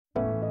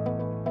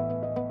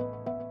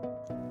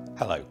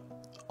Hello,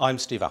 I'm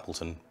Steve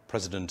Appleton,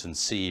 President and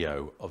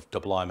CEO of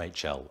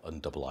IMHL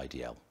and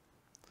IDL.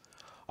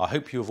 I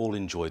hope you have all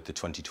enjoyed the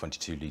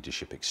 2022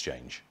 Leadership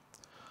Exchange.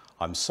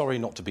 I'm sorry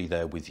not to be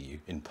there with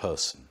you in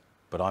person,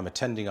 but I'm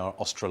attending our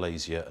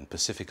Australasia and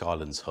Pacific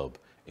Islands hub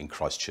in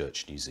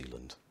Christchurch, New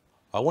Zealand.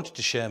 I wanted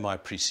to share my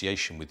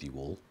appreciation with you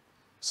all,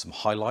 some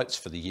highlights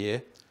for the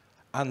year,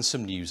 and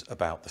some news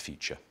about the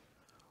future.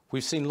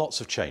 We've seen lots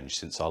of change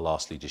since our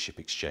last Leadership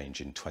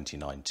Exchange in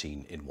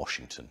 2019 in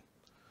Washington.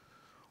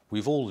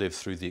 We've all lived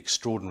through the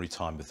extraordinary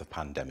time of the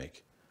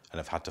pandemic and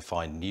have had to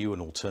find new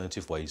and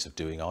alternative ways of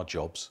doing our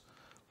jobs,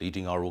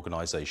 leading our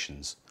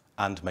organisations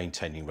and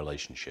maintaining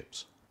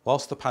relationships.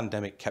 Whilst the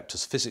pandemic kept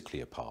us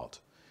physically apart,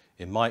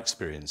 in my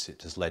experience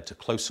it has led to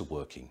closer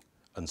working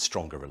and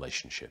stronger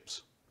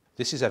relationships.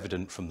 This is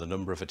evident from the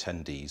number of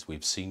attendees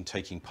we've seen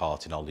taking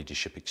part in our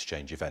Leadership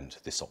Exchange event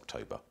this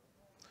October.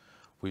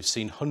 We've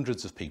seen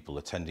hundreds of people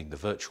attending the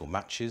virtual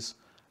matches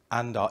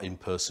and our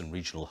in-person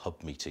regional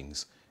hub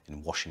meetings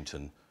in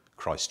Washington,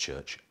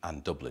 Christchurch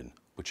and Dublin,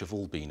 which have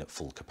all been at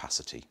full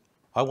capacity.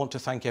 I want to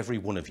thank every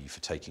one of you for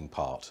taking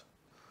part.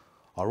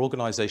 Our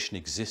organisation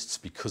exists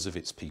because of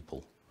its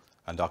people,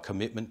 and our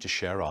commitment to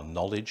share our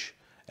knowledge,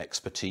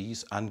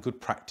 expertise and good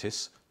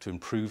practice to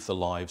improve the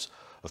lives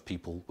of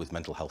people with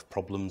mental health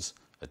problems,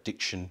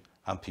 addiction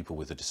and people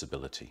with a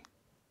disability.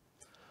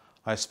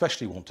 I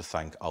especially want to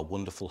thank our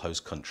wonderful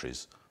host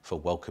countries for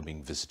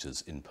welcoming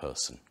visitors in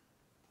person.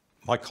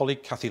 My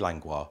colleague Cathy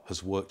Langlois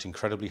has worked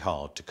incredibly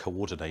hard to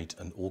coordinate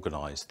and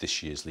organise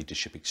this year's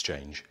Leadership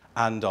Exchange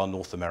and our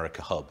North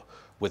America hub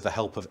with the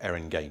help of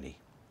Erin Gainey.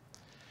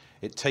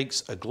 It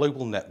takes a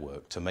global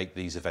network to make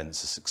these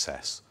events a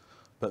success,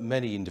 but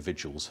many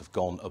individuals have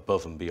gone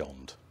above and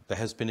beyond. There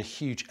has been a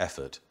huge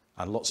effort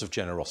and lots of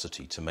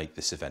generosity to make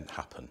this event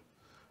happen,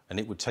 and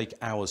it would take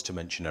hours to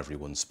mention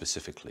everyone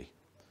specifically.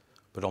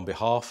 But on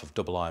behalf of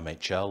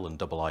IMHL and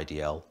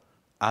IDL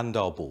and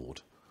our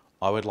board,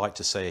 I would like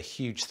to say a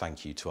huge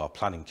thank you to our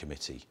planning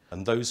committee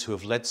and those who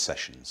have led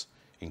sessions,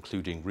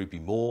 including Ruby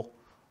Moore,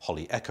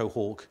 Holly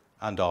Echohawk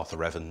and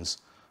Arthur Evans,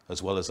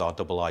 as well as our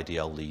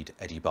IDL lead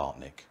Eddie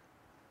Bartnick.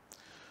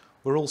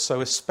 We're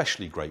also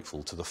especially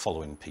grateful to the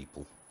following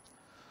people: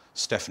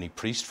 Stephanie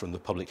Priest from the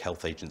Public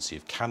Health Agency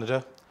of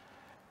Canada,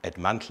 Ed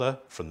Mantler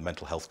from the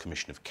Mental Health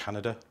Commission of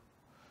Canada,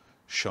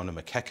 Shona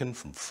McKecken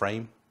from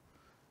Frame,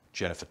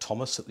 Jennifer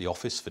Thomas at the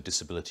Office for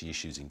Disability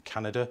Issues in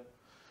Canada,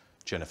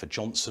 Jennifer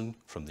Johnson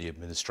from the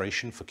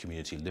Administration for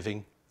Community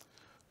Living,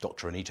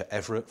 Dr. Anita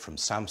Everett from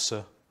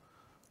SAMHSA,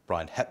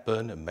 Brian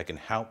Hepburn and Megan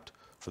Haupt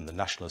from the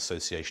National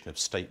Association of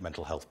State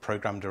Mental Health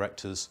Programme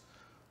Directors,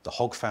 the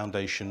Hogg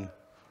Foundation,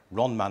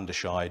 Ron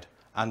Manderscheid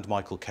and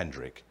Michael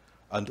Kendrick,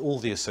 and all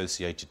the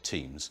associated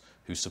teams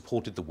who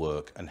supported the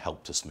work and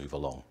helped us move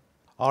along.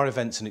 Our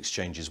events and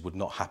exchanges would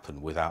not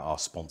happen without our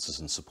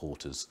sponsors and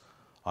supporters,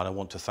 and I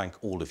want to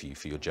thank all of you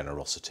for your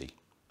generosity.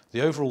 The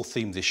overall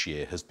theme this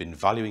year has been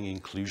valuing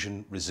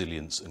inclusion,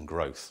 resilience and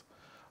growth,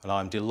 and I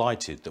am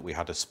delighted that we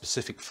had a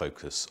specific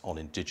focus on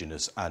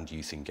Indigenous and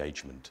youth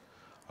engagement.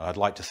 And I'd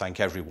like to thank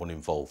everyone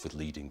involved with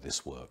leading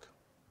this work.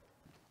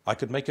 I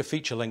could make a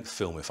feature-length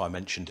film if I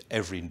mentioned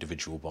every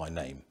individual by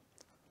name,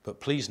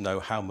 but please know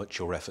how much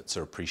your efforts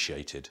are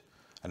appreciated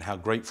and how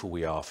grateful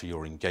we are for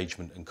your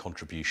engagement and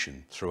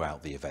contribution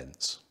throughout the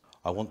events.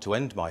 I want to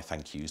end my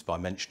thank yous by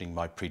mentioning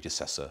my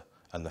predecessor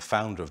and the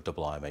founder of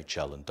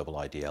IMHL and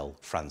IDL,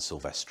 Fran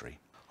Silvestri.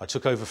 I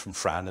took over from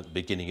Fran at the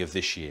beginning of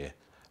this year,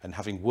 and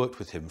having worked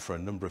with him for a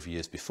number of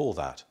years before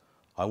that,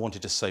 I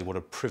wanted to say what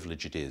a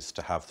privilege it is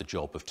to have the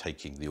job of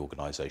taking the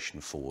organisation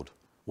forward.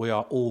 We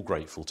are all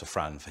grateful to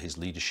Fran for his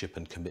leadership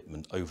and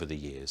commitment over the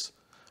years,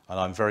 and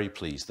I'm very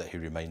pleased that he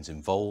remains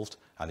involved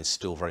and is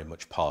still very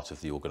much part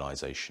of the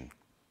organisation.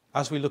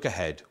 As we look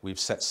ahead, we've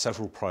set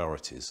several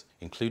priorities,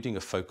 including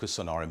a focus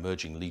on our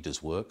emerging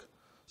leaders' work,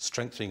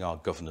 strengthening our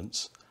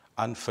governance,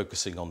 and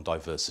focusing on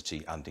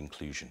diversity and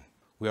inclusion.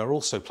 We are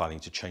also planning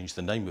to change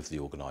the name of the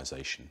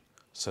organisation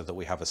so that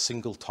we have a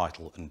single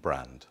title and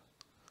brand.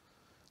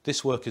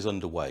 This work is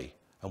underway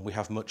and we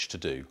have much to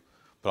do,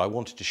 but I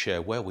wanted to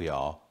share where we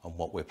are and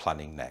what we're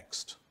planning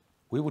next.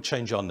 We will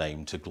change our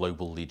name to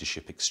Global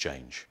Leadership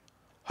Exchange.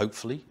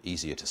 Hopefully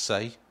easier to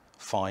say,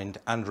 find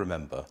and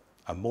remember,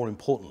 and more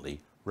importantly,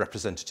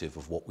 representative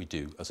of what we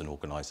do as an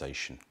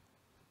organisation.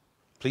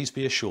 Please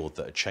be assured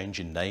that a change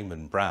in name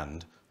and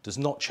brand does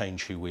not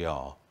change who we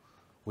are.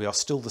 We are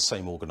still the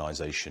same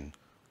organisation.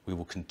 We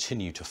will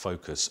continue to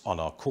focus on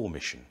our core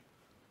mission,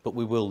 but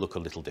we will look a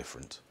little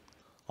different.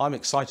 I'm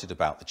excited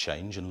about the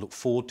change and look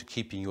forward to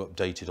keeping you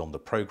updated on the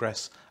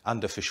progress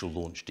and official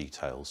launch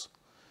details.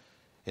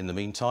 In the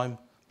meantime,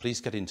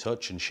 please get in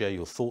touch and share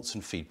your thoughts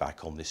and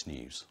feedback on this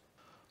news.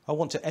 I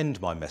want to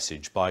end my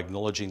message by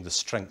acknowledging the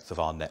strength of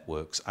our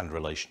networks and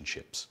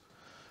relationships,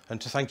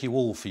 and to thank you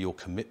all for your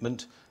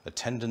commitment,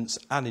 attendance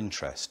and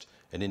interest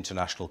in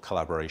international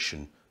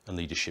collaboration and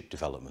leadership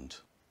development.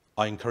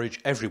 I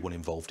encourage everyone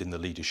involved in the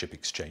Leadership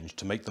Exchange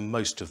to make the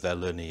most of their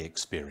learning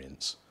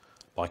experience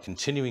by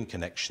continuing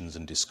connections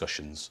and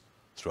discussions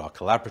through our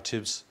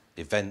collaboratives,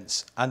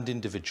 events and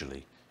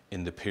individually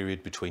in the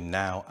period between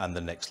now and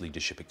the next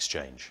Leadership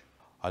Exchange.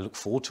 I look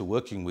forward to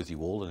working with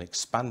you all and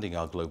expanding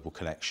our global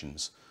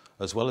connections,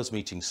 as well as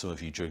meeting some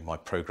of you during my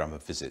programme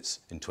of visits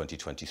in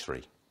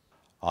 2023.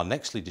 Our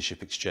next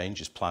Leadership Exchange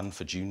is planned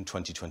for June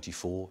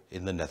 2024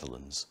 in the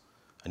Netherlands,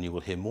 and you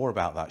will hear more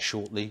about that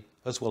shortly,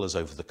 as well as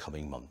over the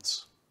coming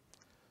months.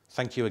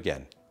 Thank you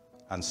again,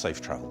 and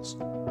safe travels.